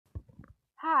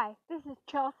Hi, this is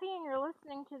Chelsea, and you're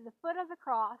listening to The Foot of the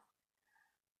Cross.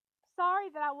 Sorry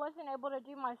that I wasn't able to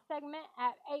do my segment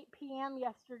at 8 p.m.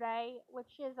 yesterday, which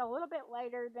is a little bit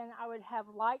later than I would have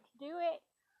liked to do it,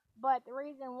 but the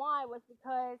reason why was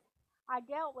because I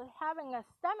dealt with having a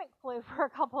stomach flu for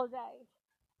a couple of days.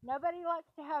 Nobody likes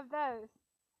to have those,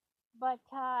 but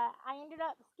I ended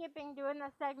up skipping doing the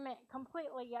segment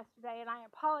completely yesterday, and I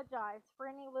apologize for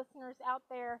any listeners out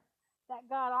there that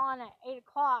got on at 8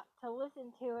 o'clock to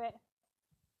listen to it.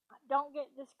 Don't get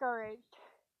discouraged.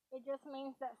 It just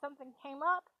means that something came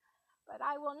up, but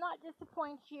I will not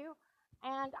disappoint you,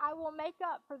 and I will make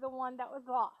up for the one that was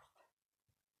lost.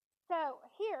 So,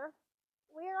 here,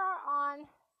 we are on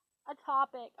a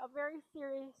topic, a very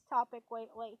serious topic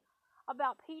lately,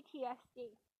 about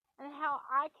PTSD, and how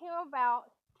I came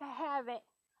about to have it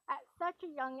at such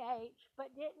a young age,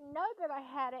 but didn't know that I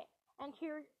had it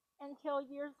until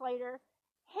years later,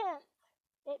 hence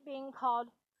it being called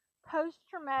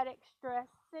post-traumatic stress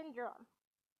syndrome.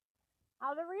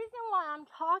 Now, the reason why I'm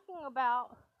talking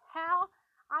about how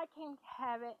I came to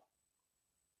have it,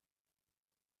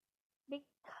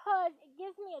 because it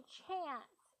gives me a chance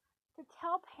to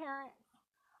tell parents,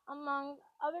 among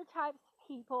other types of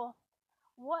people,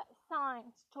 what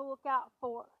signs to look out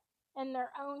for in their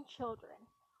own children,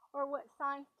 or what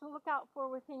signs to look out for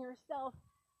within yourself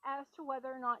as to whether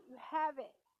or not you have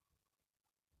it.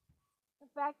 The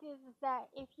fact is that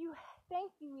if you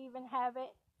think you even have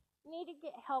it, you need to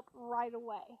get help right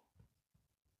away.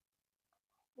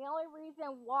 The only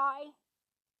reason why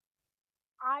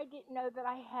I didn't know that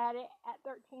I had it at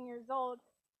 13 years old,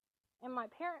 and my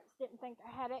parents didn't think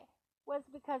I had it, was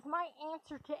because my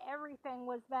answer to everything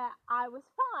was that I was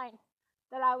fine,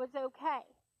 that I was okay.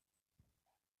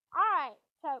 Alright,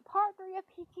 so part 3 of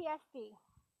PTSD.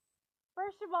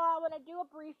 First of all, I want to do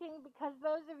a briefing because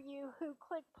those of you who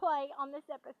click play on this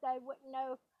episode wouldn't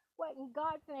know what in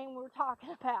God's name we're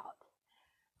talking about.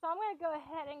 So I'm going to go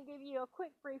ahead and give you a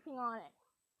quick briefing on it.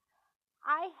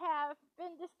 I have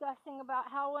been discussing about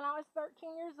how when I was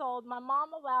 13 years old, my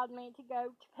mom allowed me to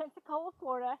go to Pensacola,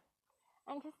 Florida,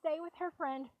 and to stay with her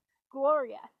friend,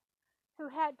 Gloria, who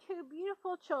had 2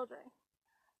 beautiful children.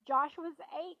 Josh was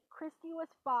 8, Christy was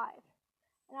 5.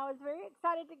 And I was very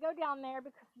excited to go down there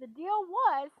because the deal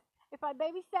was, if I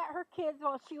babysat her kids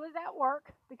while she was at work,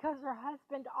 because her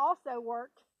husband also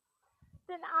worked,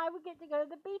 then I would get to go to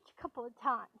the beach a couple of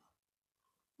times.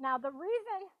 Now, the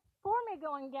reason for me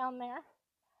going down there,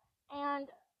 and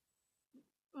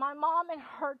my mom and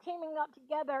her teaming up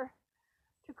together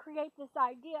to create this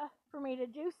idea for me to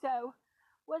do so,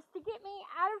 was to get me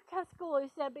out of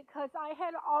Tuscaloosa because I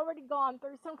had already gone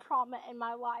through some trauma in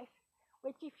my life,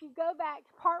 which if you go back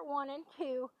to part 1 and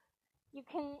 2, you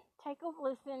can take a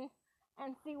listen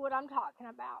and see what I'm talking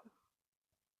about.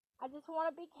 I just want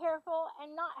to be careful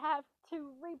and not have to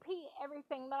repeat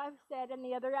everything that I've said in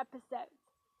the other episodes.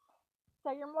 So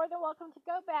you're more than welcome to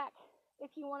go back if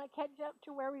you want to catch up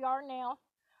to where we are now.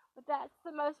 But that's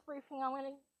the most briefing I'm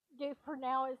going to do for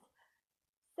now, is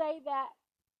say that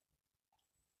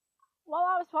while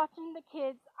I was watching the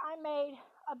kids, I made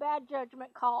a bad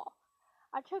judgment call.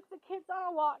 I took the kids on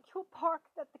a walk to a park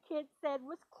that the kids said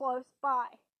was close by.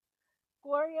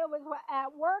 Gloria was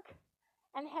at work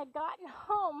and had gotten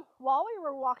home while we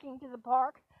were walking to the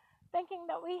park, thinking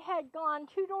that we had gone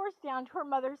 2 doors down to her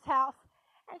mother's house,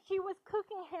 and she was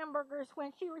cooking hamburgers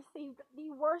when she received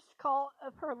the worst call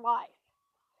of her life.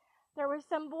 There were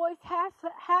some boys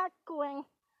hackling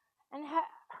and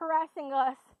harassing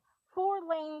us 4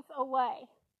 lanes away.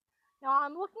 Now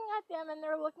I'm looking at them and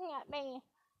they're looking at me,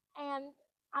 and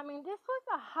this was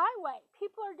a highway.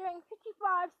 People are doing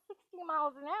 55, 60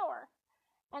 miles an hour.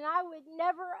 And I would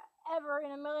never, ever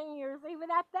in a million years, even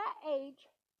at that age,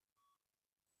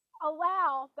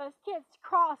 allow those kids to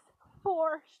cross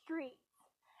 4 streets.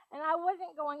 And I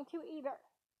wasn't going to either.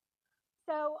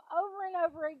 So over and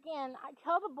over again, I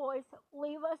tell the boys,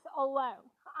 leave us alone.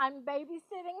 I'm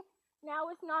babysitting. Now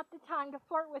is not the time to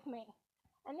flirt with me.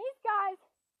 And these guys,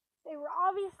 they were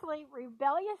obviously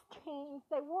rebellious teens.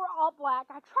 They wore all black.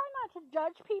 I try not to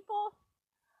judge people,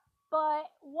 but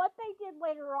what they did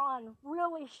later on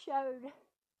really showed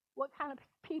what kind of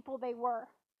people they were.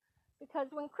 Because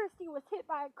when Christy was hit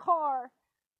by a car,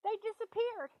 they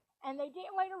disappeared, and they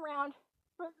didn't wait around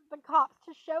for the cops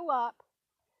to show up,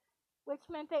 which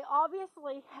meant they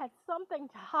obviously had something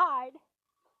to hide.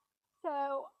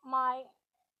 So my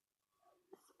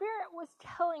spirit was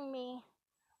telling me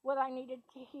what I needed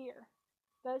to hear.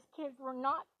 Those kids were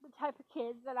not the type of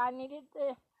kids that I needed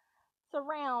to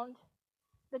surround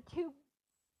the 2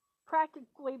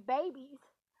 practically babies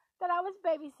that I was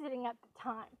babysitting at the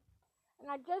time.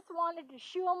 And I just wanted to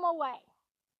shoo them away.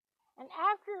 And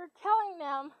after telling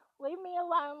them, leave me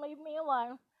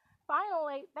alone,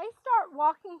 finally they start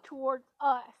walking towards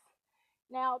us.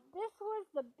 Now, this was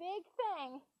the big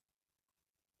thing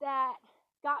that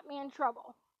got me in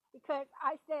trouble because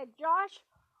I said, Josh,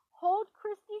 hold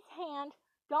Christy's hand,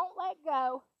 don't let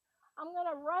go. I'm going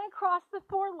to run across the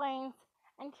 4 lanes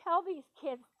and tell these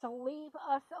kids to leave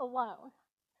us alone.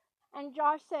 And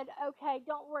Josh said, okay,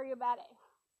 don't worry about it.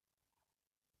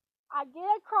 I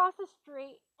get across the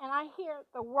street and I hear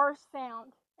the worst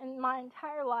sound in my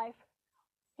entire life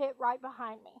hit right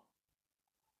behind me.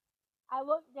 I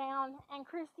look down and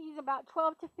Christy's about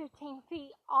 12 to 15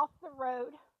 feet off the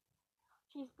road.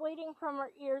 She's bleeding from her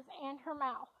ears and her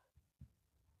mouth.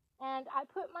 And I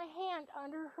put my hand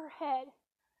under her head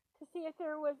to see if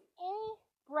there was any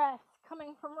breath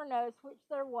coming from her nose, which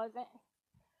there wasn't.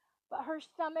 But her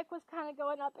stomach was kind of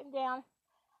going up and down.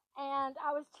 And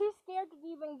I was too scared to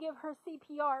even give her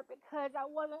CPR because I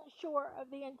wasn't sure of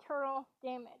the internal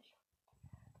damage.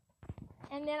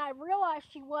 And then I realized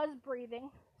she was breathing.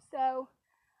 So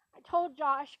I told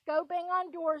Josh, go bang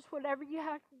on doors, whatever you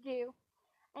have to do.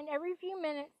 And every few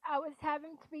minutes I was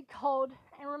having to be told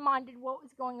and reminded what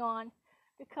was going on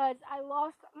because I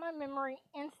lost my memory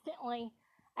instantly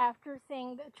after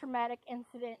seeing the traumatic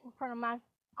incident in front of my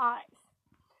eyes.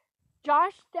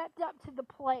 Josh stepped up to the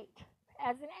plate.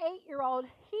 As an 8-year-old,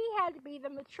 he had to be the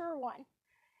mature one.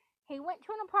 He went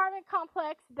to an apartment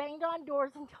complex, banged on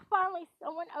doors until finally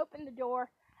someone opened the door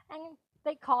and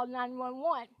they called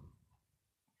 911.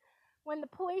 When the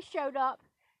police showed up,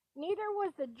 neither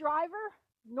was the driver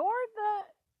nor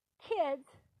the kids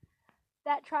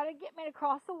that tried to get me to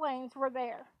cross the lanes were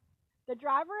there. The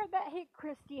driver that hit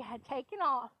Christy had taken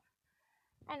off,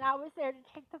 and I was there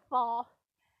to take the fall.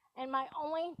 And my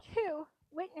only 2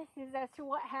 witnesses as to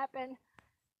what happened,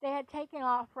 they had taken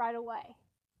off right away.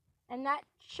 And that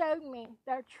showed me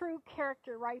their true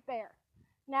character right there.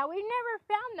 Now, we never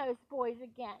found those boys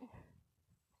again.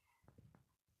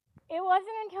 It wasn't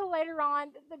until later on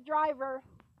that the driver,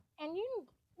 and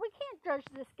we can't judge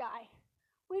this guy.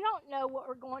 We don't know what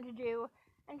we're going to do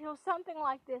until something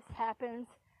like this happens,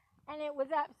 and it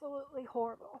was absolutely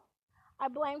horrible. I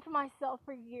blamed myself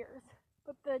for years.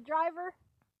 But the driver,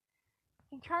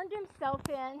 he turned himself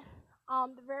in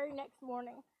the very next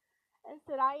morning and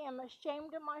said, I am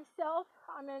ashamed of myself.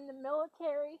 I'm in the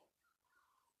military.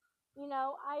 You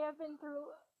know, I have been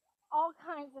through all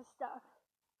kinds of stuff.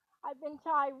 I've been to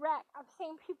Iraq. I've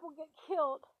seen people get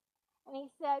killed. And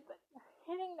he said, but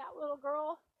hitting that little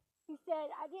girl, he said,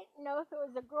 I didn't know if it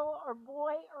was a girl or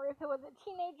boy or if it was a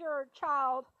teenager or a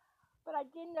child, but I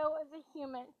did know it was a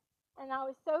human. And I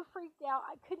was so freaked out,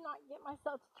 I could not get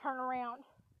myself to turn around.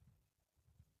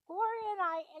 Gloria and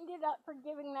I ended up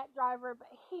forgiving that driver, but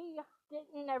he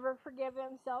didn't never forgive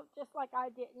himself, just like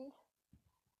I didn't.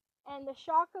 And the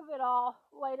shock of it all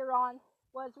later on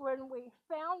was when we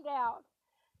found out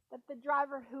that the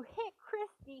driver who hit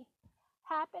Christy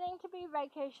happening to be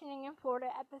vacationing in Florida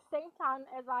at the same time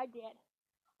as I did.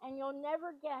 And you'll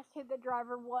never guess who the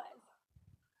driver was.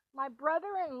 My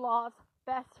brother-in-law's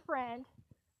best friend,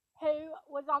 who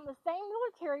was on the same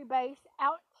military base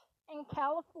out in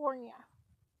California,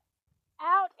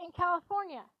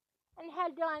 and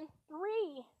had done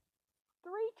three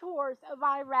tours of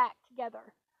Iraq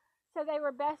together. So they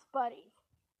were best buddies.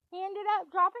 He ended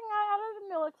up dropping out of the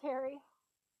military,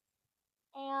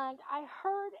 and I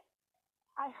heard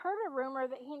a rumor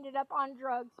that he ended up on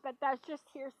drugs, but that's just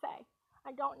hearsay.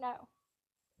 I don't know.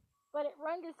 But it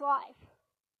ruined his life.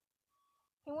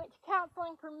 He went to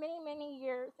counseling for many, many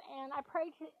years, and I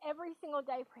prayed every single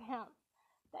day for him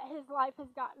that his life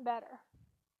has gotten better.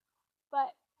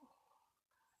 But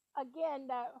again,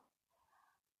 though,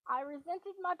 I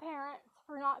resented my parents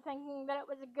for not thinking that it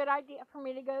was a good idea for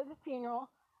me to go to the funeral.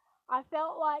 I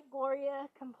felt like Gloria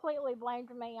completely blamed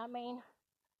me. I mean,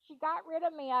 she got rid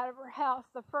of me out of her house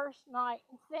the first night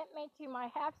and sent me to my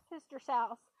half-sister's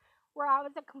house where I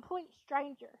was a complete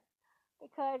stranger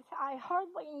because I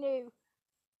hardly knew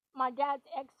my dad's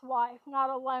ex-wife, not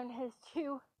alone his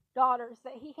 2 daughters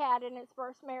that he had in his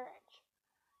first marriage.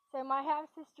 So my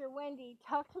half-sister Wendy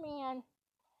tucked me in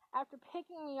after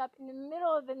picking me up in the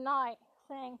middle of the night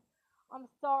saying, I'm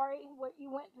sorry, what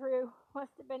you went through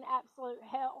must have been absolute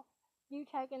hell. You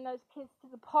taking those kids to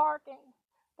the park and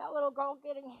that little girl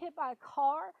getting hit by a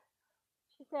car.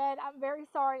 She said, I'm very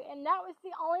sorry. And that was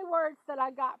the only words that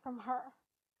I got from her.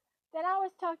 Then I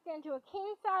was tucked into a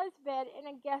king-size bed in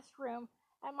a guest room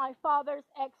at my father's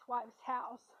ex-wife's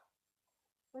house.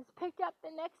 Was picked up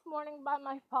the next morning by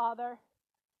my father.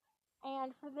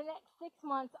 And for the next 6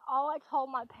 months, all I told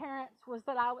my parents was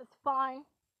that I was fine.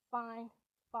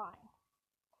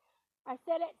 I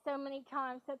said it so many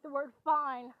times that the word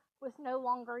fine was no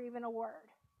longer even a word.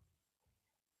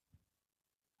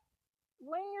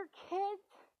 When your kids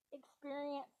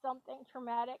experience something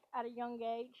traumatic at a young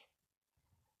age,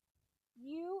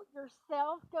 you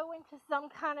yourself go into some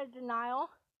kind of denial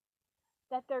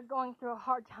that they're going through a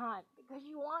hard time because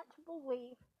you want to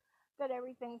believe that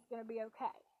everything's going to be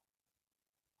okay.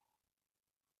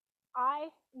 I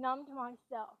numbed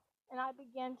myself and I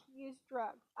began to use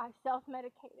drugs. I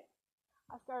self-medicated.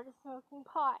 I started smoking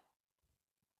pot.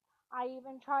 I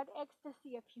even tried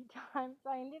ecstasy a few times.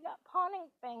 I ended up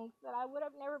pawning things that I would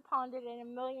have never pawned in a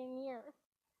million years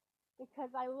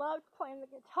because I loved playing the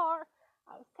guitar.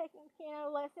 I was taking piano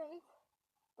lessons,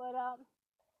 but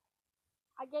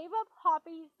I gave up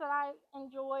hobbies that I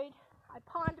enjoyed. I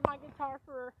pawned my guitar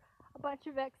for a bunch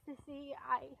of ecstasy.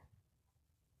 I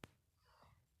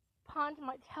pawned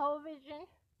my television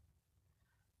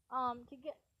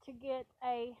to get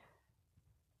a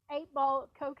 8-ball of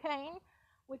cocaine,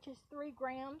 which is 3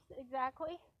 grams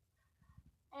exactly.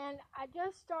 And I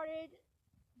just started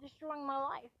destroying my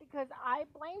life because I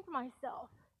blamed myself,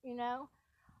 you know.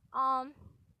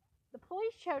 The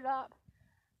police showed up,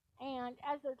 and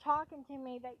as they're talking to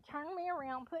me, they turned me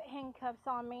around, put handcuffs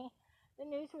on me. The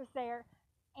news was there,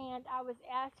 and I was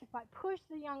asked if I pushed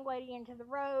the young lady into the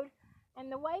road.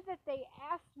 And the way that they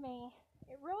asked me,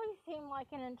 it really seemed like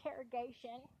an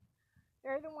interrogation.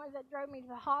 They're the ones that drove me to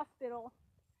the hospital.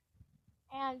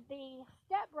 And the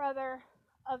stepbrother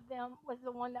of them was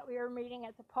the one that we were meeting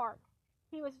at the park.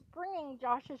 He was bringing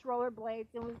Josh's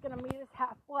rollerblades and was going to meet us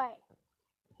halfway.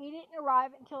 He didn't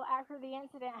arrive until after the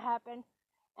incident happened,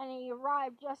 and he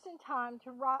arrived just in time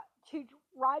to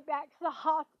ride back to the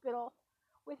hospital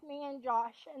with me and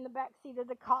Josh in the back seat of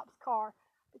the cop's car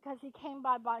because he came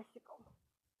by bicycle.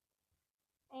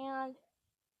 And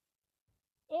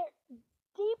it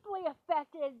deeply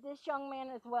affected this young man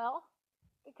as well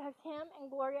because him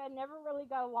and Gloria never really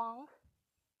got along.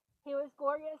 He was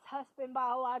Gloria's husband,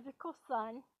 biological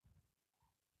son,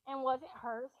 and wasn't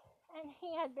hers. And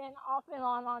he had been off and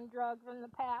on drugs in the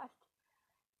past.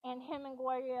 And him and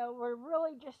Gloria were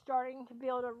really just starting to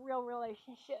build a real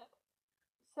relationship.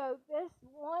 So this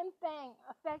one thing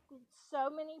affected so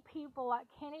many people I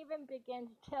can't even begin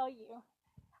to tell you.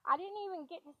 I didn't even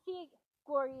get to see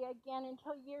Gloria again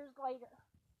until years later.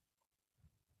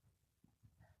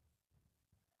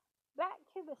 Back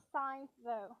to the signs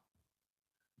though.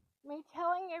 Me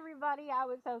telling everybody I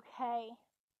was okay.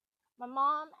 My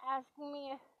mom asking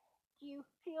me, do you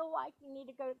feel like you need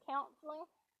to go to counseling?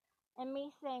 And me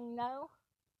saying no.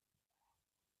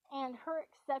 And her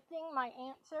accepting my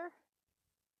answer.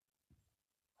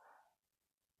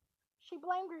 She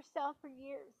blamed herself for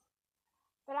years.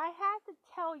 But I have to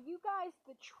tell you guys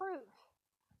the truth.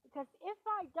 Because if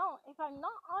I'm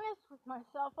not honest with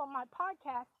myself on my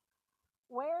podcast,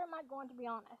 where am I going to be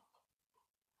honest?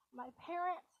 My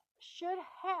parents should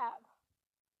have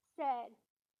said,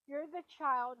 you're the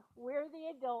child, we're the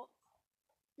adults,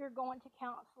 you're going to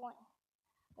counseling.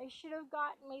 They should have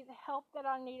gotten me the help that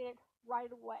I needed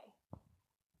right away.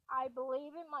 I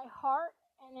believe in my heart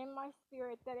and in my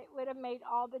spirit that it would have made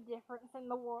all the difference in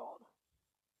the world.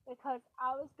 Because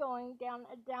I was going down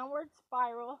a downward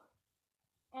spiral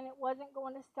and it wasn't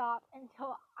going to stop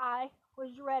until I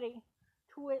was ready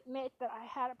to admit that I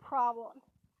had a problem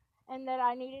and that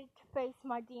I needed to face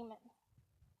my demons.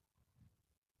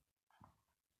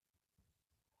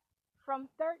 From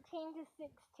 13 to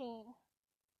 16,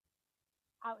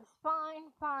 I was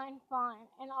fine.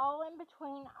 And all in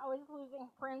between, I was losing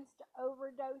friends to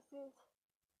overdoses,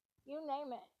 you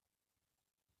name it.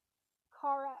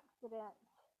 Car accidents.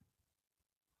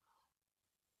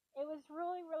 It was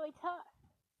really, really tough.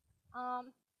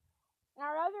 In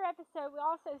our other episode, we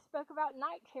also spoke about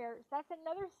night terrors. That's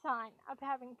another sign of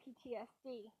having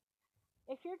PTSD.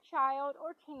 If your child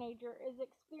or teenager is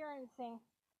experiencing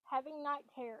having night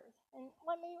terrors, and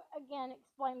let me again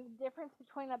explain the difference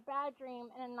between a bad dream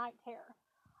and a night terror.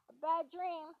 A bad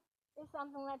dream is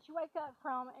something that you wake up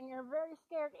from and you're very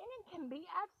scared, and it can be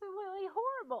absolutely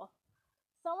horrible.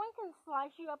 Someone can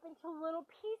slice you up into little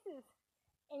pieces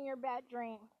in your bad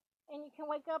dream, and you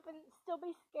can wake up and still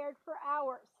be scared for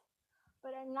hours.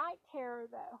 But a night terror,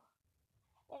 though,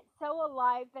 it's so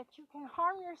alive that you can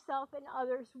harm yourself and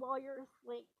others while you're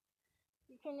asleep.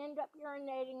 You can end up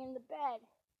urinating in the bed.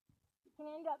 You can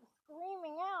end up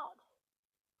screaming out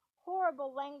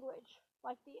horrible language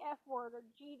like the F word or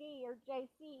GD or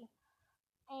JC.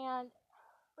 And,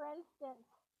 for instance,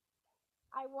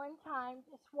 I one time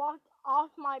just walked off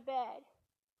my bed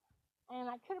and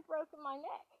I could have broken my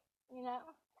neck, you know.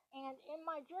 And in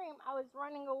my dream, I was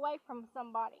running away from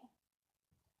somebody.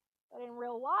 But in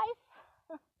real life,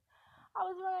 I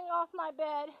was running off my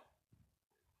bed,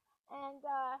 and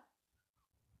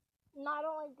not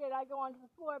only did I go onto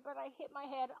the floor, but I hit my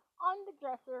head on the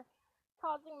dresser,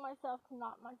 causing myself to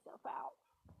knock myself out.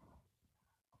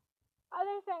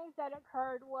 Other things that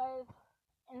occurred was,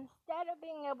 instead of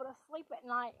being able to sleep at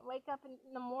night, wake up in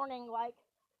the morning like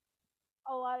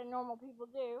a lot of normal people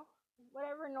do,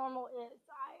 whatever normal is.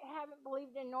 I haven't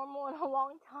believed in normal in a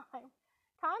long time.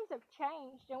 Times have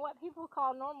changed, and what people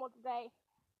call normal today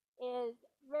is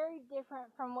very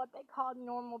different from what they called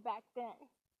normal back then.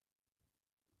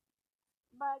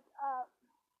 But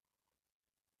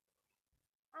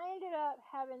I ended up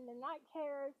having the night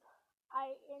terrors.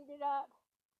 I ended up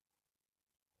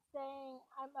saying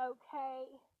I'm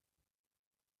okay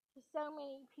to so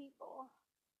many people,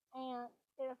 and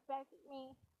it affected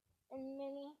me in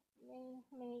many, many,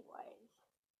 many ways.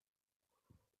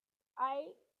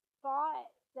 I thought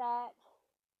that,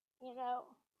 you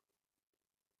know,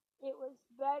 it was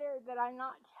better that I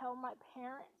not tell my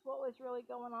parents what was really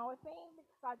going on with me,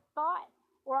 because I thought,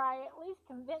 or I at least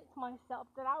convinced myself,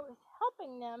 that I was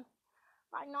helping them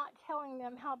by not telling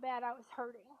them how bad I was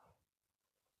hurting,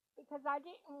 because I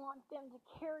didn't want them to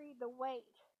carry the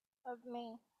weight of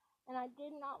me, and I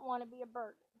did not want to be a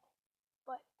burden.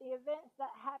 But the events that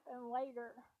happened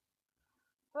later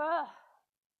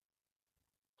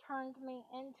turned me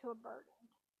into a burden,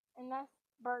 and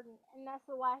that's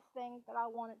the last thing that I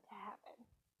wanted to happen.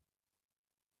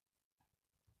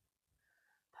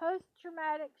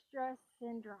 Post-traumatic stress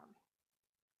syndrome.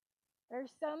 There's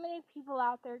so many people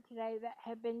out there today that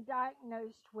have been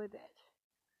diagnosed with it.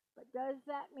 But does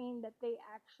that mean that they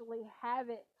actually have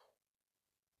it?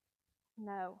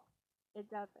 No, it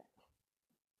doesn't.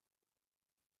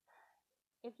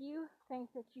 If you think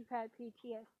that you've had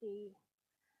PTSD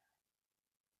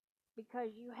because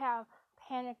you have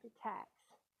panic attacks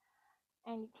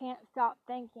and you can't stop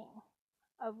thinking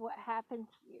of what happened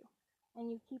to you and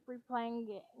you keep replaying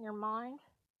it in your mind,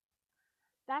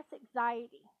 that's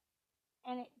anxiety,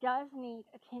 and it does need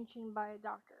attention by a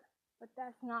doctor, but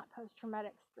that's not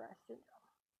post-traumatic stress syndrome.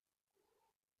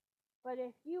 But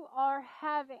if you are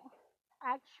having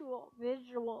actual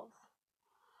visuals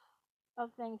of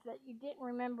things that you didn't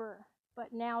remember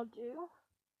but now do,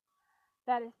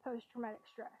 that is post-traumatic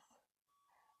stress.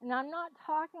 And I'm not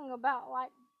talking about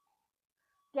like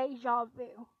deja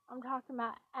vu. I'm talking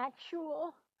about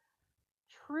actual,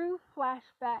 true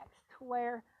flashbacks to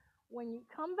where when you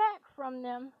come back from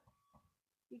them,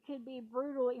 you could be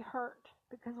brutally hurt.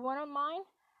 Because one of mine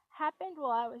happened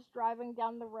while I was driving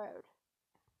down the road.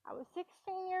 I was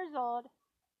 16 years old,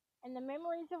 and the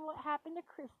memories of what happened to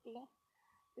Christy,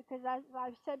 because as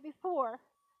I've said before,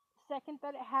 the second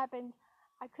that it happened,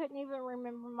 I couldn't even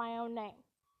remember my own name.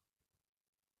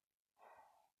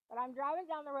 But I'm driving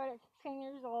down the road at 16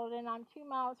 years old, and I'm 2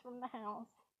 miles from the house.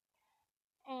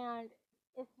 And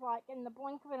it's like in the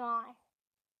blink of an eye,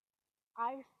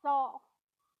 I saw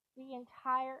the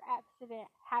entire accident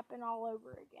happen all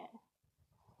over again.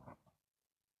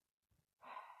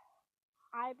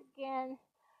 I began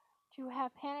to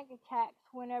have panic attacks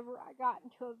whenever I got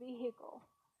into a vehicle.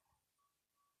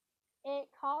 It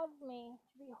caused me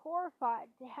to be horrified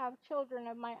to have children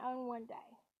of my own one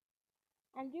day.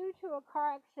 And due to a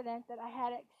car accident that I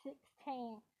had at 16,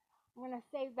 I'm going to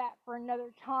save that for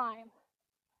another time.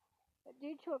 But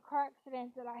due to a car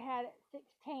accident that I had at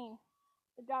 16,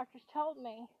 the doctors told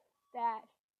me that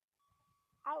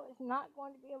I was not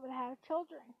going to be able to have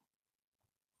children.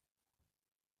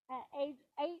 At age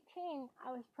 18,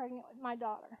 I was pregnant with my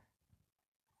daughter.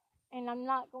 And I'm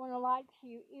not going to lie to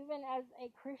you, even as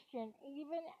a Christian,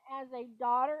 even as a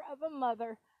daughter of a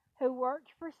mother who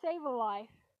worked for Save a Life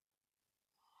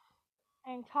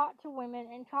and talked to women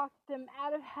and talked them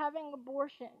out of having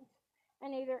abortions,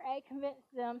 and either A,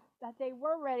 convinced them that they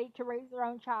were ready to raise their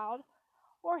own child,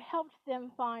 or helped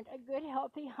them find a good,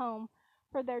 healthy home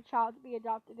for their child to be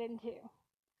adopted into.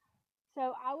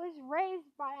 So I was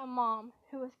raised by a mom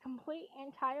who was complete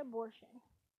anti-abortion,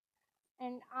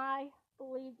 and I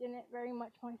believed in it very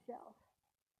much myself.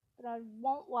 But I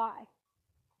won't lie,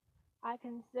 I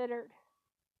considered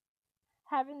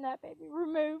having that baby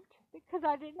removed because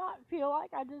I did not feel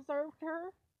like I deserved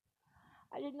her.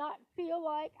 I did not feel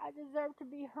like I deserved to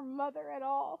be her mother at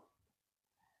all.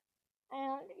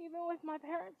 And even with my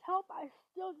parents' help, I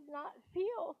still did not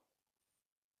feel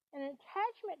an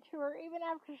attachment to her even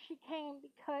after she came,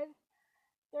 because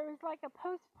there was like a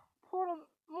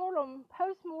post-mortem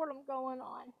going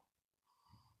on.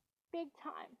 Big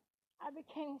time. I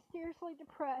became seriously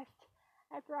depressed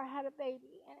after I had a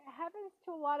baby. And it happens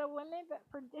to a lot of women, but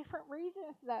for different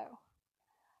reasons though.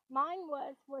 Mine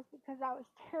was because I was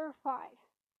terrified.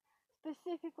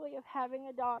 specifically of having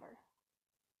a daughter.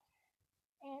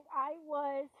 And I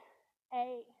was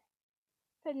a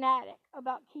fanatic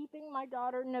about keeping my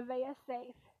daughter Nevaeh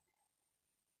safe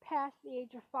past the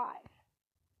age of 5.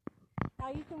 Now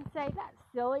you can say that's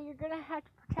silly, you're going to have to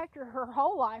protect her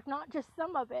whole life, not just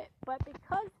some of it. But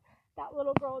because that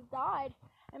little girl died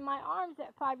in my arms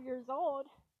at 5 years old,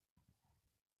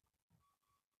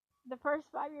 the first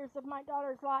 5 years of my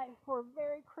daughter's life were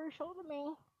very crucial to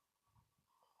me.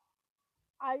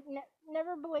 I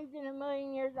never believed in a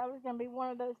million years I was going to be one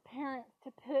of those parents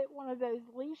to put one of those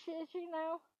leashes,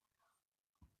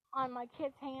 on my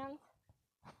kids' hands.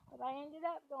 But I ended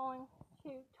up going to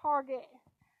Target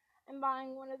and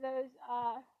buying one of those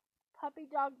puppy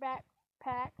dog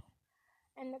backpacks,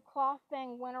 and the cloth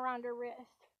thing went around her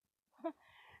wrist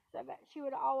so that she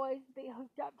would always be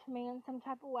hooked up to me in some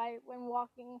type of way when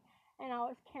walking and I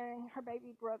was carrying her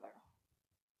baby brother.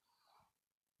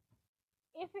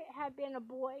 If it had been a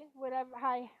boy, would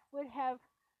I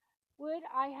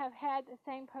have had the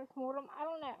same postmortem? I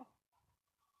don't know.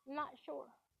 I'm not sure.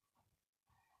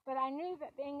 But I knew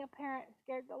that being a parent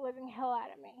scared the living hell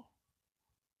out of me,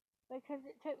 because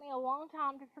it took me a long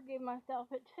time to forgive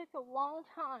myself. It took a long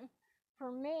time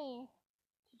for me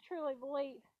to truly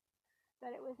believe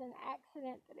that it was an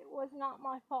accident, that it was not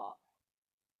my fault.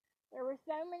 There were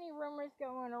so many rumors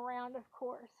going around, of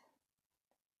course.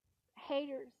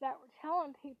 Haters that were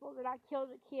telling people that I killed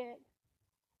a kid.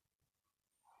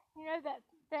 You know that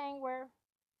thing where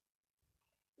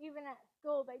even at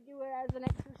school they do it as an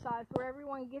exercise where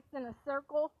everyone gets in a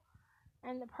circle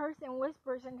and the person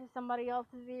whispers into somebody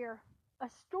else's ear a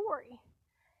story,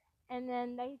 and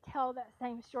then they tell that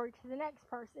same story to the next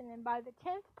person, and by the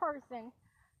 10th person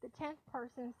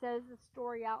says the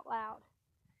story out loud,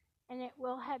 and it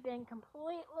will have been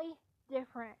completely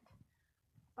different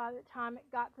by the time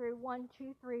it got through 1,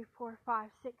 2, 3, 4, 5,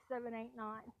 6, 7, 8,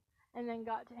 9, and then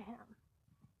got to him.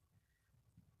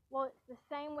 Well, it's the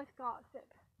same with gossip.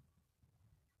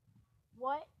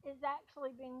 What is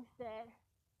actually being said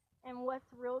and what's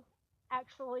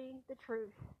actually the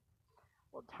truth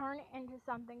will turn into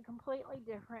something completely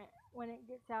different when it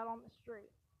gets out on the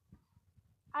street.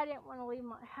 I didn't want to leave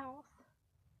my house.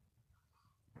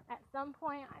 At some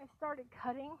point, I started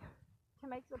cutting to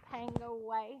make the pain go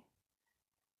away.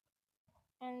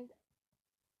 And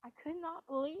I could not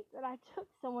believe that I took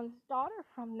someone's daughter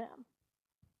from them.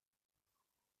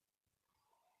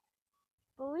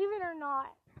 Believe it or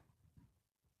not,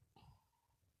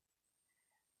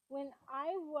 when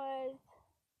I was,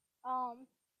 I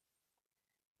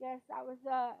was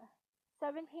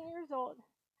 17 years old.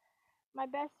 My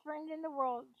best friend in the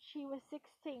world, she was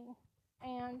 16,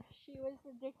 and she was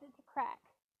addicted to crack.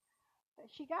 But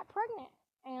she got pregnant,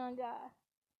 and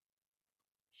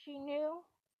she knew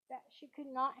that she could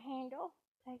not handle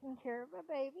taking care of a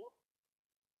baby.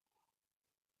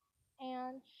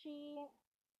 And she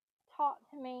talked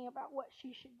to me about what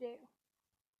she should do.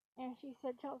 And she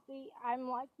said, Chelsea, I'm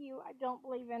like you. I don't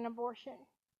believe in abortion.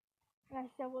 And I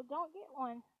said, well, don't get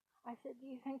one. I said, do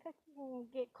you think that you can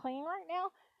get clean right now?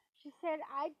 She said,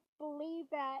 I believe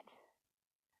that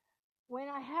when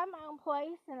I have my own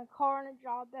place and a car and a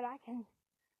job that I can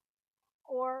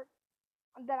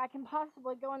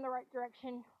possibly go in the right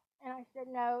direction. And I said,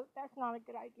 no, that's not a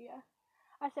good idea.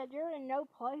 I said, you're in no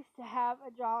place to have a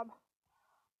job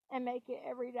and make it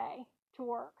every day to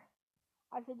work.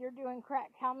 I said, you're doing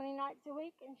crack how many nights a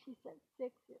week? And she said,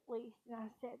 6 at least. And I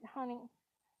said, honey,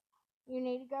 you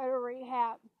need to go to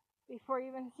rehab before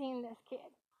even seeing this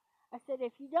kid. I said,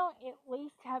 if you don't at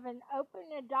least have an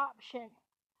open adoption,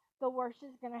 the worst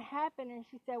is going to happen. And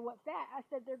she said, what's that? I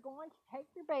said, they're going to take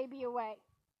your baby away,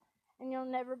 and you'll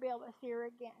never be able to see her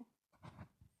again.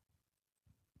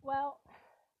 Well,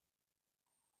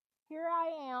 here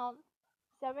I am,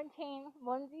 17,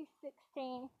 Lindsay's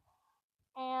 16,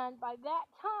 and by that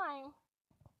time,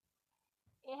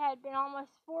 it had been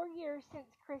almost 4 years since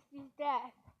Christy's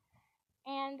death,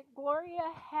 and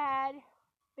Gloria had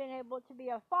been able to be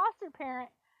a foster parent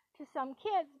to some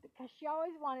kids because she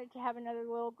always wanted to have another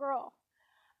little girl,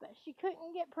 but she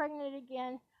couldn't get pregnant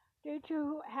again due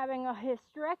to having a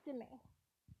hysterectomy.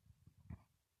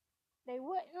 They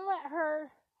wouldn't let her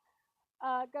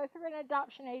go through an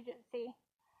adoption agency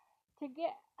to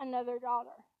get another daughter.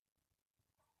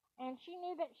 And she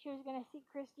knew that she was going to see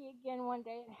Christy again one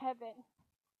day in heaven,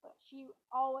 but she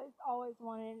always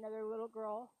wanted another little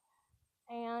girl.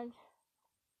 And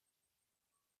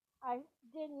I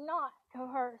did not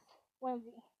coerce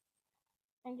Lindsay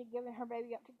into giving her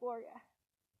baby up to Gloria.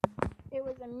 It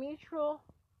was a mutual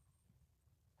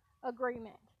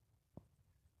agreement.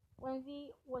 Lindsay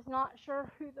was not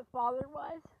sure who the father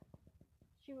was.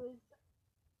 She was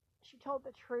she told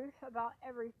the truth about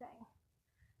everything.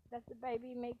 That the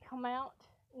baby may come out,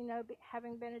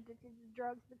 having been addicted to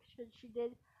drugs because she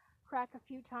did crack a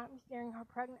few times during her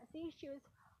pregnancy. She was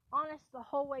honest the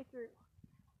whole way through.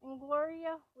 And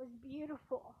Gloria was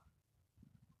beautiful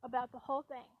about the whole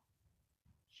thing.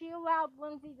 She allowed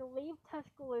Lindsay to leave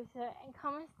Tuscaloosa and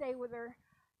come and stay with her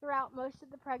throughout most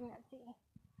of the pregnancy.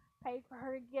 Paid for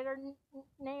her to get her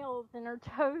nails and her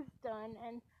toes done,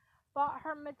 and bought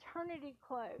her maternity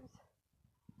clothes,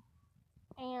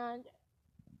 and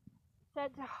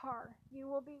said to her, "You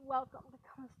will be welcome to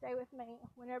come stay with me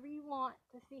whenever you want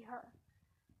to see her."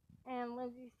 And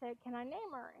Lindsay said, "Can I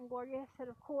name her?" And Gloria said,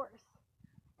 "Of course."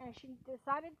 And she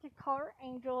decided to call her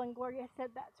Angel, and Gloria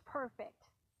said, "That's perfect,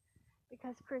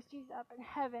 because Christy's up in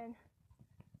heaven,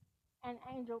 and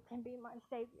Angel can be my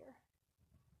savior."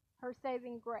 Her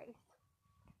saving grace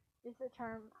is the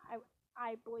term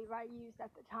I believe I used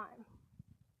at the time.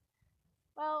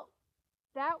 Well,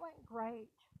 that went great.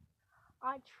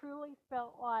 I truly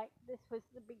felt like this was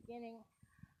the beginning,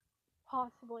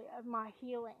 possibly, of my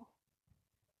healing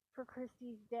for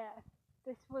Christy's death.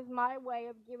 This was my way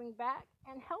of giving back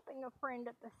and helping a friend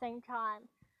at the same time,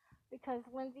 because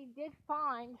Lindsay did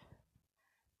find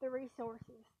the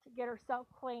resources to get herself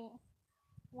clean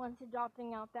once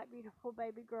adopting out that beautiful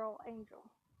baby girl, Angel.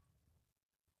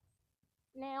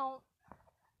 Now,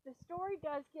 the story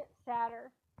does get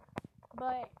sadder,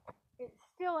 but it's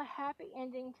still a happy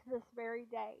ending to this very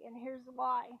day, and here's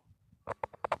why.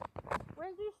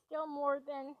 Lindsay's still more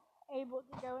than able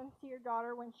to go and see her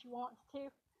daughter when she wants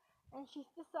to, and she's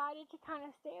decided to kind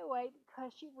of stay away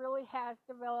because she really has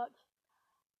developed,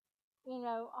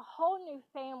 a whole new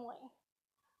family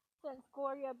since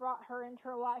Gloria brought her into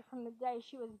her life from the day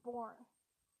she was born.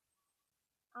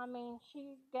 I mean,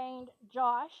 she gained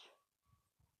Josh,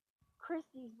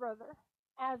 Christy's brother,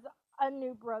 as a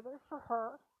new brother for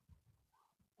her,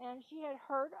 and she had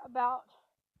heard about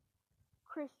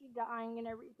Christy dying and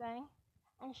everything,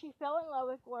 and she fell in love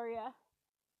with Gloria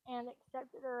and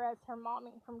accepted her as her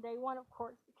mommy from day one, of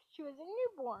course, because she was a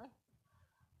newborn.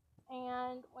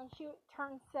 And when she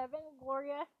turned 7,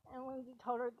 Gloria and Lindsay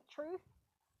told her the truth,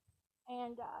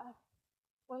 and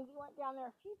Lindsay went down there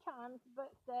a few times,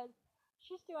 but said,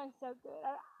 "She's doing so good.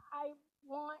 I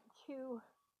want to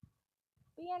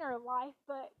be in her life,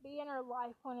 but be in her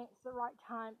life when it's the right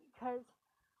time," because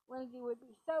Lindsay would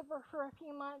be sober for a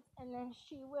few months, and then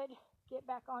she would get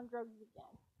back on drugs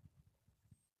again.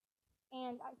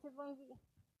 And I said, "Lindsay,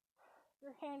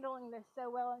 you're handling this so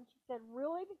well." And she said,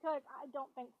 "Really? Because I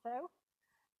don't think so."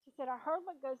 She said, "I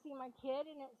hardly go see my kid,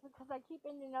 and it's because I keep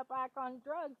ending up back on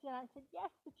drugs." And I said,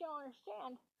 "Yes, but you don't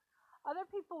understand. Other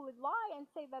people would lie and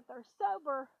say that they're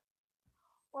sober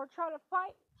or try to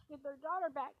fight to get their daughter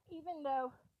back, even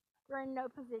though they're in no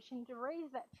position to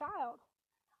raise that child."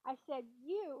 I said,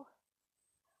 "You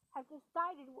have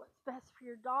decided what's best for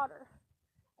your daughter,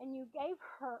 and you gave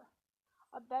her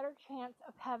a better chance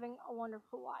of having a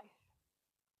wonderful life.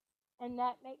 And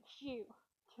that makes you,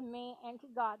 to me and to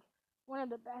God, one of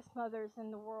the best mothers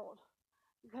in the world,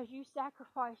 because you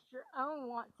sacrificed your own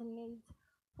wants and needs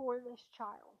for this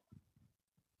child."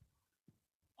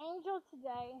 Angel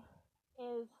today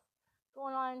is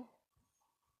going on,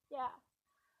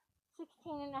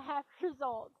 16 and a half years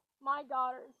old. My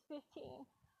daughter is 15.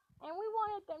 And we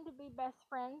wanted them to be best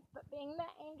friends, but being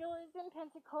that Angel is in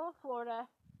Pensacola, Florida,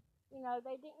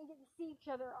 they didn't get to see each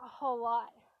other a whole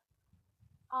lot.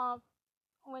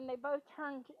 When they both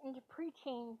turned into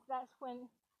preteens, that's when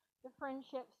the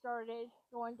friendship started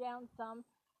going down some.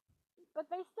 But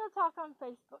they still talk on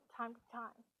Facebook time to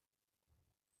time.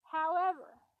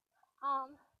 However,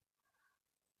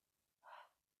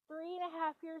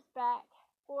 3.5 years back,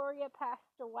 Gloria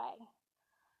passed away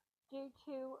due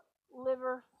to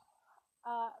liver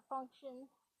not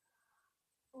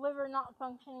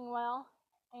functioning well,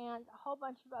 and a whole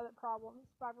bunch of other problems,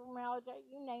 fibromyalgia,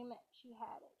 you name it, she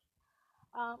had it.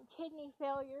 Kidney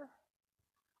failure,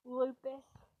 lupus.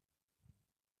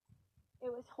 It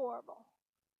was horrible.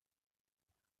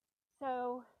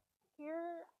 So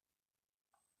here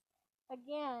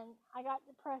again, I got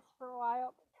depressed for a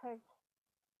while because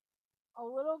a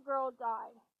little girl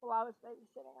died while I was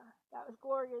babysitting her. That was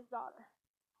Gloria's daughter.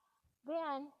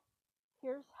 Then,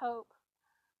 here's hope.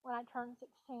 When I turned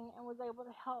 16 and was able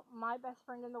to help my best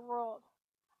friend in the world.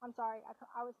 I'm sorry,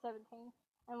 I was 17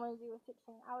 and Lindsay was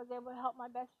 16. I was able to help my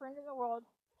best friend in the world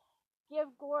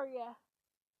give Gloria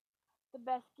the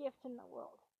best gift in the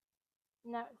world,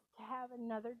 and that was to have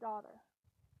another daughter.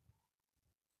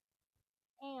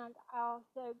 And I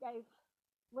also gave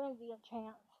Lindsay a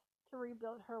chance to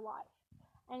rebuild her life.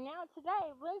 And now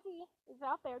today, Lindsay is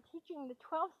out there teaching the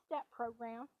 12-step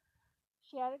program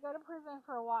She had to go to prison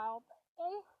for a while, but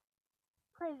in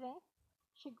prison,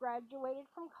 she graduated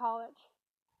from college.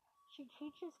 She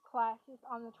teaches classes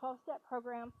on the 12-step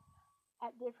program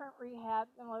at different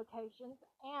rehabs and locations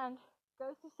and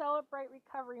goes to celebrate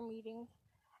recovery meetings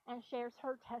and shares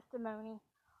her testimony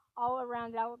all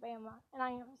around Alabama. And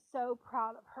I am so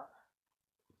proud of her.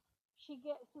 She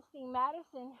gets to see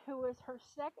Madison, who was her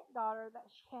second daughter that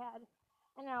she had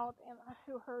in Alabama,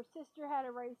 who her sister had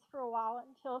erased for a while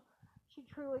until she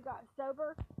truly got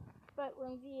sober. But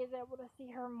Lindsay is able to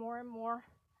see her more and more,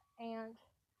 and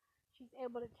she's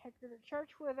able to take her to church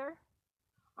with her.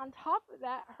 On top of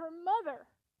that, her mother,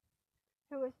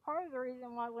 who is part of the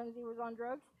reason why Lindsay was on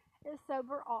drugs, is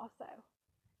sober also,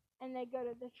 and they go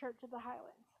to the Church of the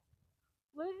Highlands.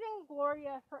 Losing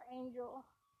Gloria for Angel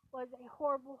was a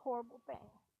horrible, horrible thing,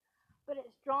 but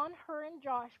it's drawn her and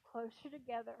Josh closer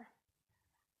together,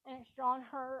 and it's drawn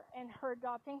her and her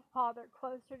adopting father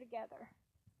closer together,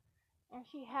 and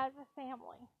she has a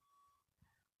family.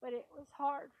 But it was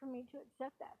hard for me to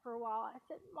accept that for a while. I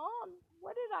said, Mom,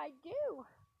 what did I do?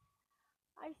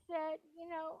 I said,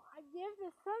 I give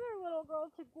this other little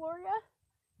girl to Gloria,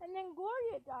 and then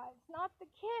Gloria dies. Not the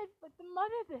kid, but the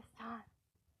mother this time.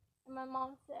 And my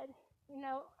mom said,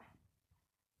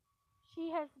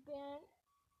 she has been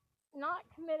not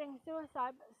committing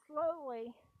suicide, but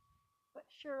slowly, but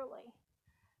surely,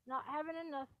 not having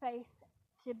enough faith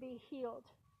to be healed,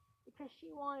 because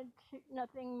she wanted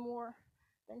nothing more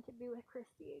than to be with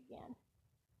Christy again.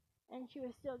 And she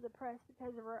was still depressed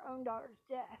because of her own daughter's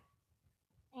death.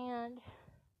 And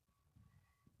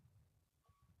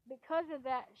because of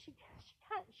that, she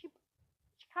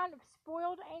kind of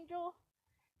spoiled Angel.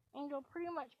 Angel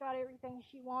pretty much got everything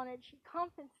she wanted. She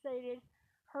compensated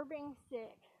her being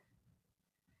sick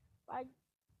by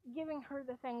giving her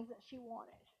the things that she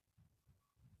wanted.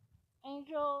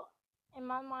 Angel, in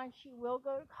my mind, she will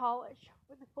go to college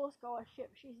with a full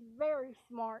scholarship. She's very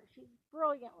smart. She's a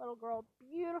brilliant little girl.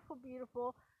 Beautiful,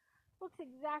 beautiful. Looks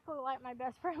exactly like my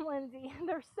best friend Lindsay.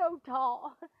 They're so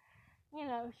tall.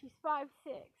 She's 5'6"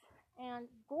 and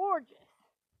gorgeous.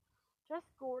 Just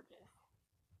gorgeous.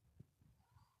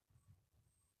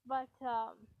 But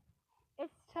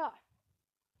it's tough.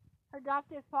 Her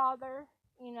adoptive father,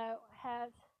 has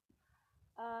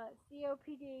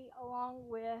COPD along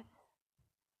with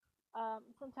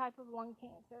some type of lung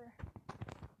cancer,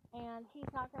 and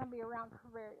he's not going to be around for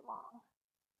very long.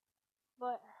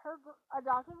 But her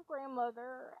adoptive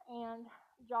grandmother and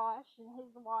Josh and his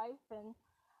wife, and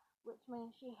which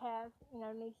means she has,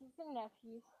 nieces and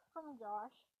nephews from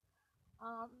Josh,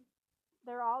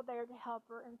 they're all there to help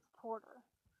her and support her.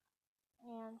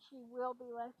 And she will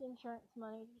be left insurance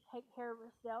money to take care of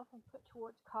herself and put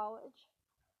towards college.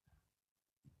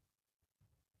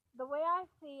 The way I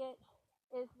see it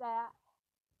is that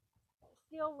it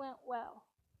still went well,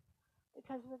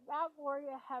 because without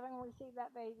Gloria having received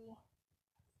that baby,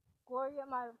 Gloria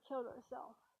might have killed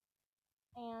herself,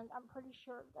 and I'm pretty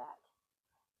sure of that.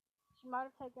 She might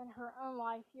have taken her own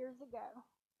life years ago,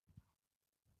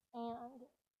 and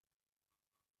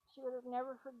she would have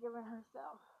never forgiven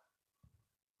herself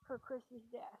for Christy's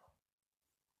death.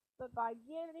 But by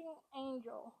giving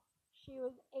Angel, she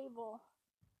was able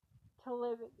to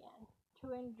live again,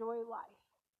 to enjoy life.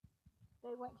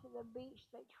 They went to the beach,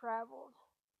 they traveled,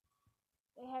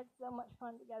 they had so much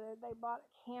fun together. They bought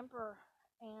a camper,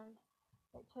 and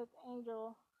they took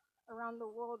Angel around the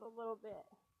world a little bit,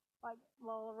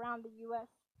 around the U.S.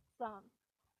 some.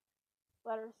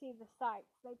 Let her see the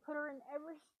sights. They put her in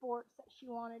every sports that she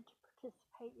wanted to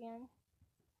participate in.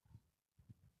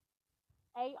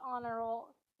 A honor roll,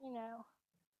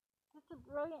 just a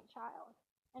brilliant child,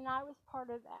 and I was part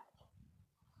of that.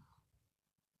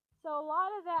 So a lot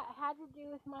of that had to do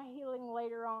with my healing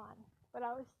later on, but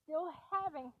I was still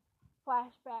having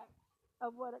flashbacks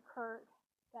of what occurred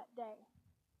that day.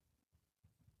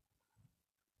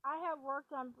 I have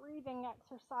worked on breathing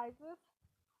exercises,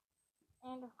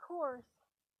 and of course,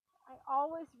 I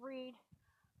always read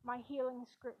my healing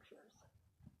scriptures,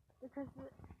 because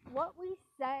what we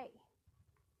say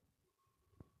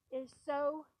is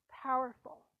so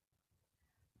powerful.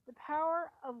 The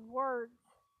power of words,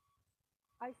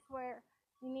 I swear,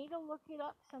 you need to look it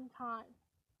up sometime,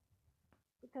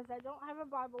 because I don't have a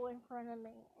Bible in front of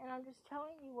me, and I'm just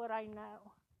telling you what I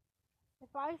know.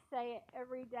 If I say it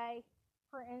every day,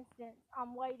 for instance,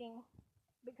 I'm waiting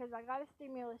because I got a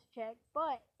stimulus check,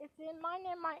 but it's in mine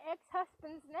and my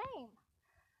ex-husband's name,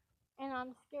 and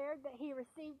I'm scared that he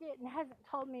received it and hasn't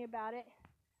told me about it,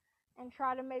 and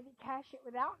try to maybe cash it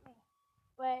without me.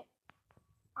 But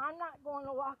I'm not going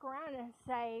to walk around and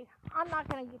say, I'm not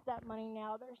going to get that money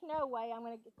now. There's no way I'm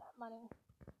going to get that money.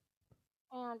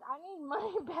 And I need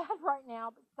money bad right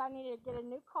now because I need to get a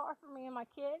new car for me and my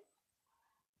kids.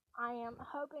 I am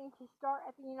hoping to start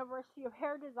at the University of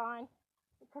Hair Design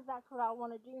because that's what I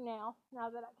want to do now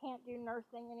that I can't do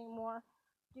nursing anymore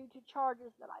due to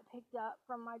charges that I picked up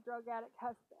from my drug addict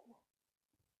husband,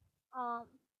 um,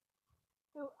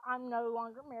 who I'm no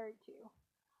longer married to.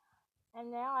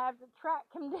 And now I have to track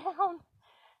him down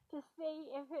to see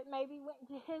if it maybe went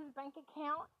into his bank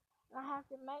account. And I have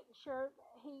to make sure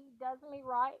that he does me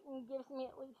right and gives me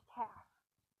at least half.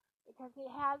 Because he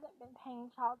hasn't been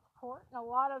paying child support. And a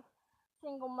lot of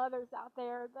single mothers out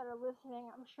there that are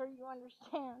listening, I'm sure you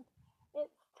understand.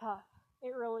 It's tough.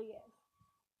 It really is.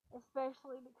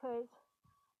 Especially because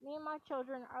me and my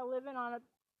children are living on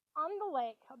the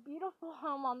lake, a beautiful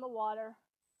home on the water.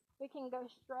 We can go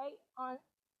straight on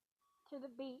to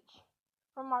the beach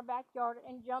from our backyard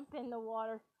and jump in the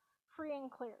water free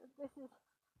and clear. This is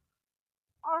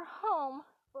our home,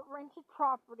 but rented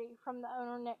property from the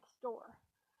owner next door.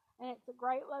 And it's a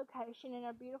great location in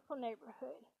a beautiful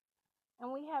neighborhood.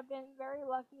 And we have been very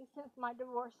lucky since my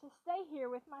divorce to stay here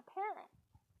with my parents.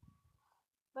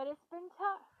 But it's been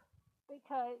tough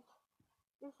because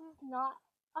this is not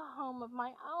a home of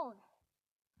my own.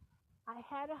 I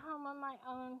had a home of my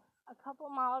own a couple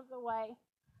miles away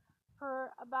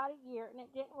for about a year, and it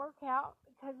didn't work out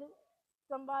because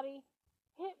somebody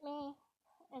hit me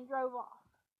and drove off.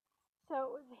 So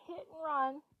it was a hit and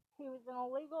run. He was an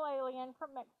illegal alien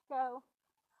from Mexico.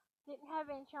 Didn't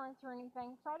have insurance or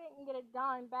anything, so I didn't get a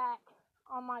dime back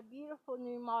on my beautiful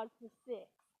new Mazda 6.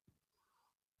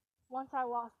 Once I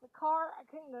lost the car, I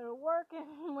couldn't go to work,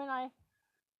 and when I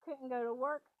couldn't go to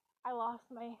work, I lost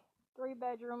my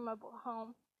 3-bedroom mobile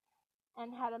home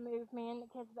and had to move me and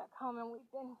the kids back home, and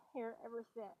we've been here ever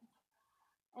since.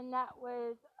 And that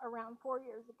was around 4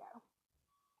 years ago.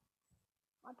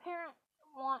 My parents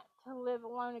want to live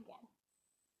alone again.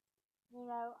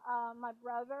 My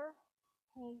brother,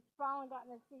 he's finally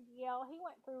gotten a CDL. He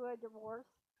went through a divorce,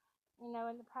 in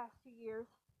the past 2 years.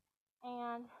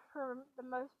 And for the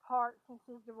most part, since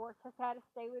his divorce, has had to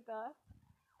stay with us.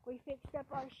 We fixed up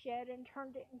our shed and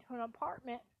turned it into an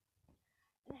apartment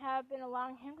and have been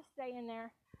allowing him to stay in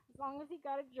there as long as he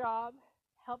got a job,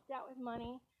 helped out with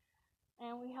money,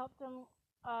 and we helped him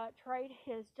trade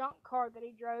his junk car that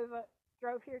he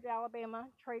drove here to Alabama,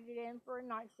 traded in for a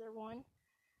nicer one,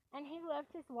 and he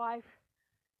left his wife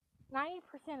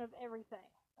 90% of everything,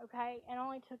 okay, and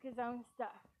only took his own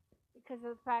stuff because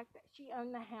of the fact that she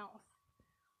owned the house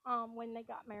when they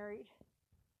got married,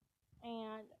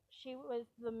 and she was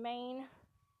the main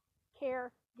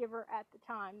caregiver at the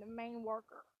time, the main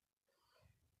worker.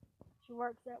 She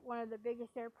works at one of the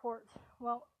biggest airports,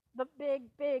 the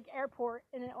big airport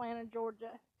in Atlanta,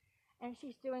 Georgia, and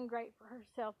she's doing great for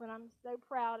herself, and I'm so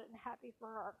proud and happy for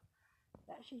her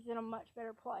that she's in a much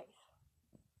better place,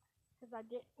 because I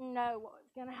didn't know what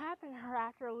was going to happen to her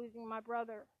after losing my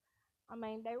brother. I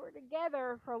mean, they were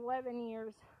together for 11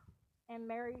 years and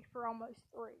married for almost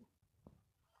 3.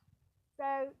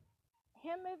 So,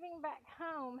 him moving back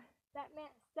home, that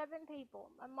meant 7 people.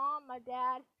 My mom, my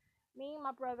dad, me,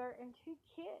 my brother, and 2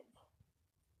 kids.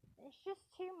 It's just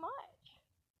too much.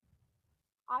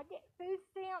 I get food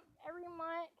stamps every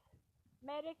month.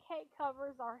 Medicaid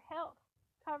covers our health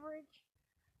coverage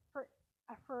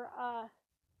for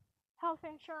health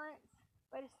insurance,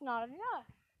 but it's not enough.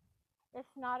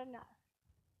 It's not enough.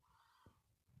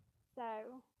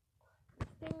 So, the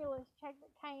stimulus check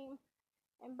that came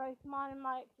in both mine and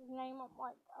my ex's name, I'm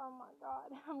like, oh my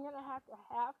God, I'm going to have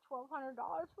 $1,200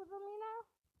 for them,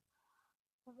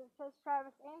 because it says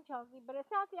Travis and Chelsea, but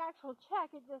it's not the actual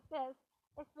check. It just says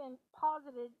it's been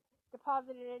deposited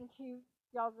into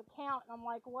y'all's account, and I'm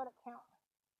like, what account?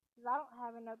 Because I don't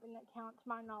have an open account to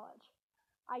my knowledge.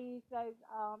 I use those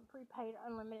prepaid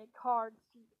unlimited cards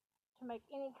to make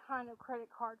any kind of credit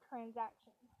card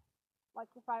transactions,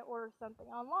 like if I order something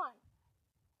online.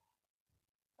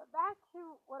 But back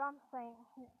to what I'm saying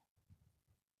here.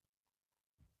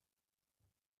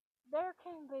 There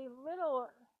can be little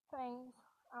things,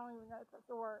 I don't even know if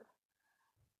that's a word,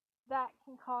 that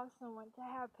can cause someone to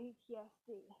have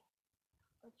PTSD.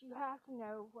 But you have to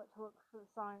know what to look for the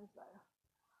signs, though.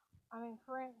 I mean,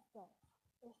 for instance,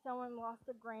 if someone lost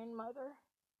a grandmother,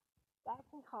 that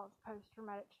can cause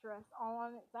post-traumatic stress all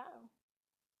on its own.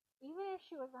 Even if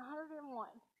she was 101.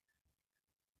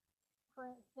 For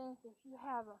instance, if you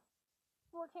have a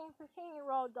 14,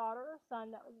 15-year-old daughter or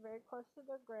son that was very close to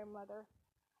their grandmother,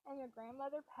 and your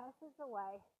grandmother passes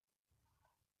away,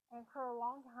 and for a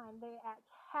long time they act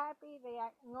happy, they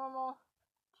act normal,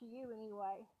 to you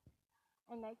anyway,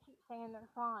 and they keep saying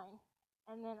they're fine,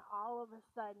 and then all of a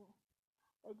sudden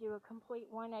They do a complete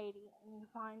 180 and you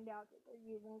find out that they're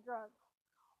using drugs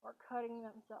or cutting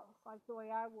themselves like the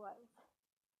way I was.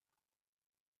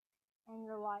 And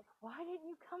you're like, why didn't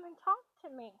you come and talk to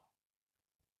me?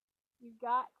 You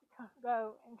got to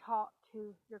go and talk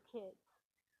to your kids.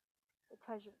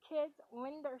 Because your kids,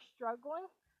 when they're struggling,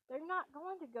 they're not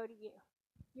going to go to you.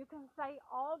 You can say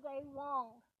all day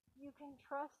long, you can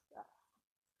trust us.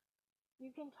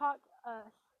 You can talk to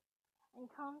us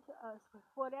and come to us with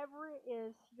whatever it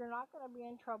is. You're not going to be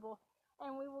in trouble,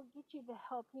 and we will get you the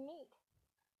help you need.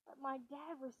 But my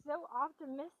dad was so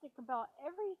optimistic about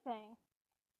everything.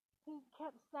 He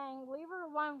kept saying, leave her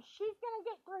alone. She's going to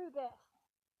get through this.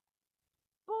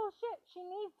 Bullshit. She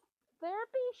needs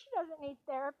therapy. She doesn't need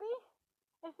therapy.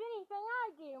 If anything,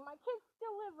 I do. My kids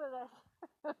still live with us.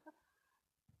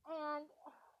 And,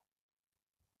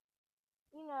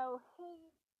 you know,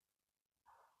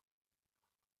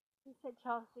 he said,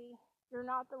 Chelsea, you're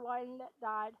not the one that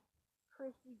died.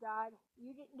 Christy died.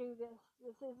 You didn't do this.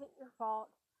 This isn't your fault.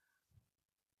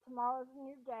 Tomorrow's a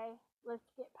new day. Let's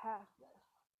get past this.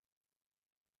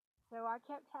 So I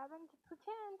kept having to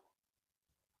pretend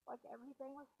like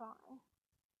everything was fine.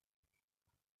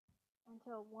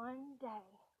 Until one day,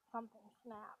 something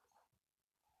snaps.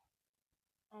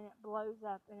 And it blows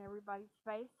up in everybody's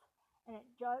face. And it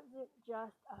doesn't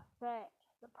just affect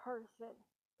the person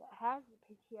that has the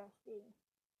PTSD.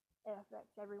 It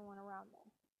affects everyone around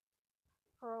them.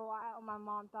 For a while, my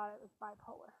mom thought it was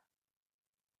bipolar.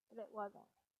 But it wasn't.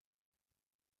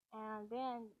 And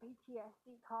then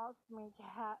PTSD caused me to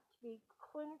be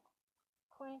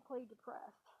clinically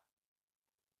depressed.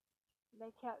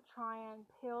 They kept trying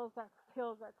pills after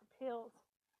pills after pills.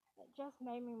 It just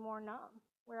made me more numb,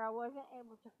 where I wasn't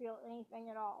able to feel anything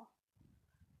at all.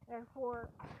 Therefore,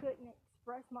 I couldn't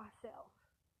express myself.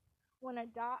 When a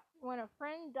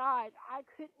friend died, I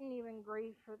couldn't even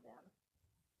grieve for them.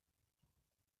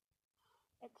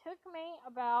 It took me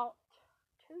about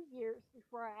 2 years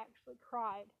before I actually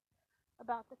cried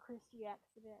about the Christie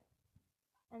accident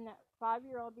and that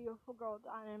 5-year-old beautiful girl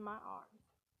dying in my arms.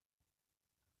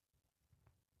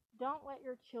 Don't let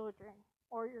your children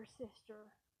or your sister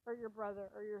or your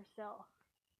brother or yourself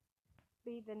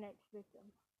be the next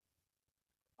victim.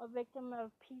 A victim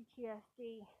of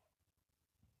PTSD,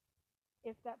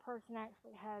 if that person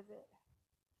actually has it,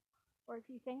 or if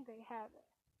you think they have it.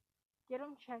 Get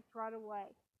them checked right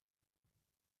away.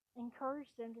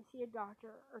 Encourage them to see a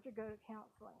doctor or to go to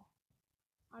counseling.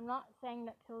 I'm not saying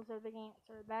that pills are the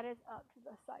answer. That is up to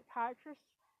the psychiatrist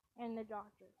and the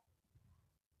doctor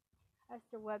as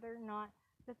to whether or not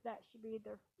that should be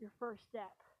your first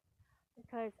step.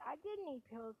 Because I did need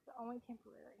pills, but only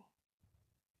temporary.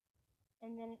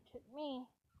 And then it took me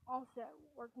also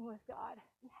working with God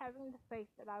and having the faith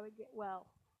that I would get well.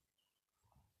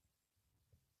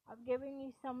 I've given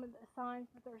you some of the signs,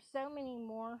 but there's so many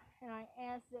more, and I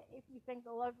ask that if you think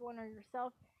a loved one or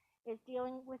yourself is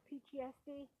dealing with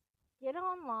PTSD, get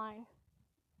online,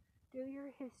 do your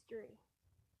history,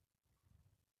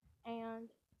 and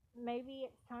maybe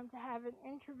it's time to have an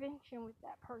intervention with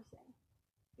that person,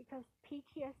 because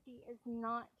PTSD is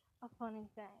not a funny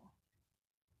thing.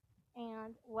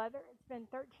 And whether it's been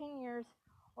 13 years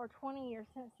or 20 years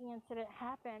since the incident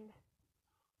happened,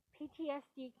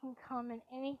 PTSD can come in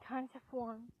any kinds of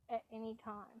forms at any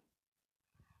time.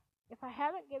 If I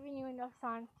haven't given you enough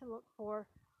signs to look for,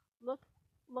 look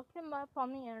them up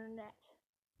on the internet.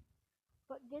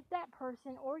 But get that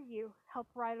person or you help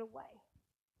right away.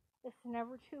 It's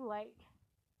never too late.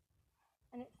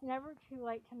 And it's never too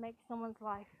late to make someone's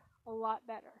life a lot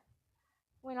better.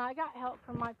 When I got help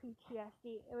from my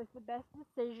PTSD, it was the best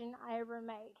decision I ever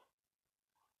made.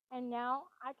 And now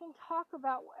I can talk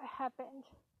about what happened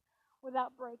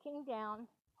without breaking down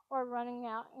or running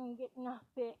out and getting a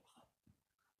fix,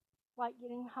 like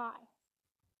getting high,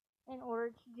 in order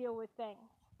to deal with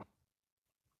things.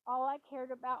 All I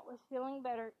cared about was feeling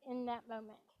better in that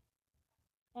moment.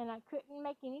 And I couldn't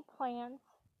make any plans,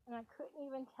 and I couldn't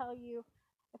even tell you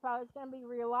if I was going to be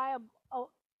reliable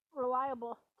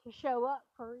to show up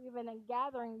for even a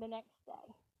gathering the next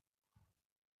day,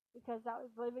 because I was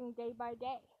living day by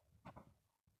day.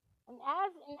 And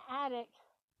as an addict,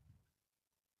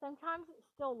 sometimes it's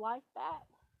still like that,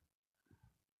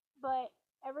 but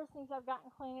ever since I've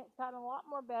gotten clean, it's gotten a lot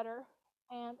more better,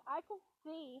 and I can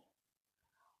see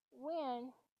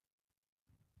when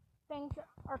things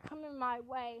are coming my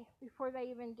way before they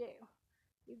even do.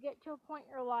 You get to a point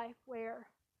in your life where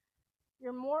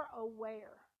you're more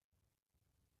aware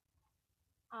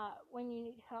when you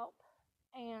need help,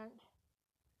 and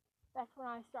that's when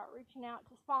I start reaching out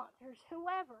to sponsors,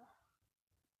 whoever,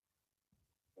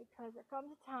 because there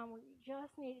comes a time where you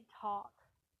just need to talk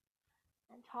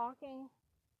talking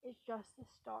is just the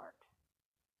start.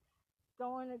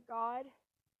 Going to God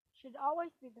should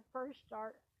always be the first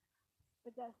start,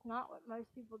 but that's not what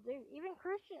most people do, even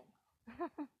Christians.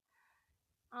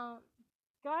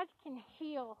 God can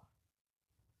heal.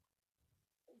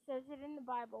 It says it in the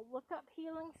Bible. Look up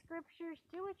healing scriptures.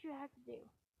 Do what you have to do.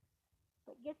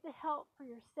 But get the help for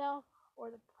yourself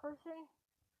or the person,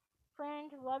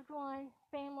 friend, loved one,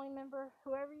 family member,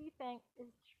 whoever you think is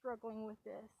struggling with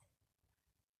this.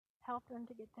 Help them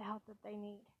to get the help that they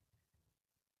need.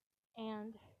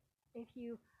 And if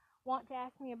you want to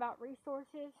ask me about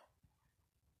resources,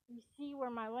 you see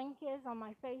where my link is on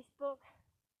my Facebook.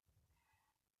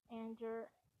 And you're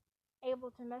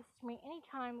able to message me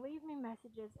anytime. Leave me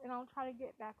messages, and I'll try to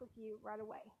get back with you right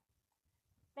away.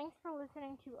 Thanks for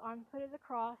listening to On Foot of the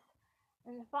Cross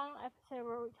and the final episode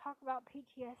where we talk about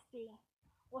PTSD.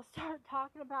 We'll start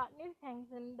talking about new things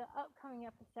in the upcoming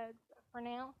episodes. But for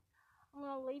now, I'm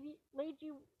going to leave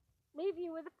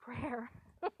you with a prayer.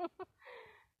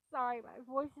 Sorry, my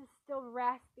voice is still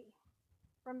raspy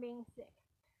from being sick.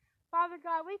 Father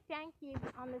God, we thank you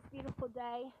on this beautiful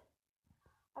day.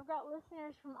 I've got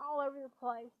listeners from all over the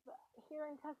place, but here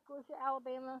in Tuscaloosa,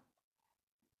 Alabama,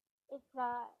 it's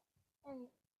in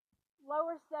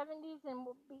lower 70s and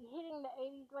we'll be hitting the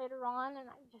 80s later on,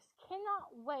 and I just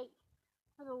cannot wait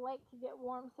for the lake to get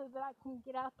warm so that I can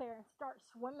get out there and start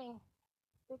swimming,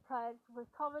 because with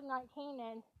COVID-19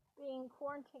 and being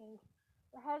quarantined,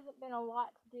 there hasn't been a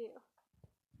lot to do.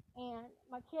 And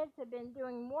my kids have been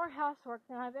doing more housework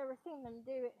than I've ever seen them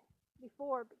do it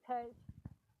before because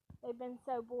they've been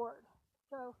so bored.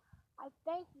 So I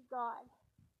thank you, God,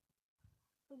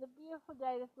 for the beautiful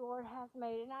day that the Lord has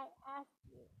made. And I ask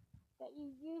you that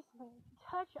you use me to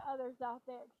touch others out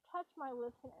there, to touch my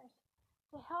listeners,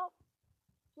 to help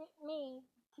get me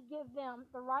to give them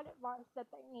the right advice that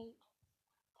they need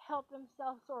to help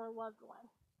themselves or a loved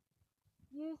one.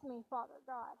 Use me, Father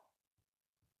God.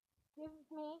 Give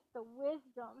me the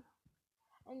wisdom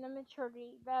and the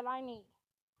maturity that I need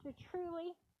to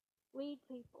truly lead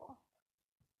people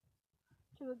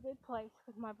to a good place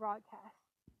with my broadcast.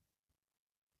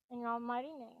 In your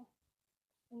almighty name,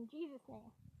 in Jesus'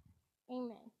 name,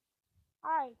 amen.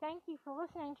 Alright, thank you for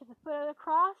listening to The Foot of the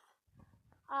Cross.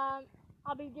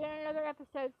 I'll be doing another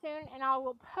episode soon, and I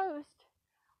will post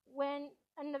when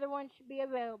another one should be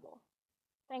available.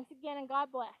 Thanks again, and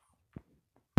God bless.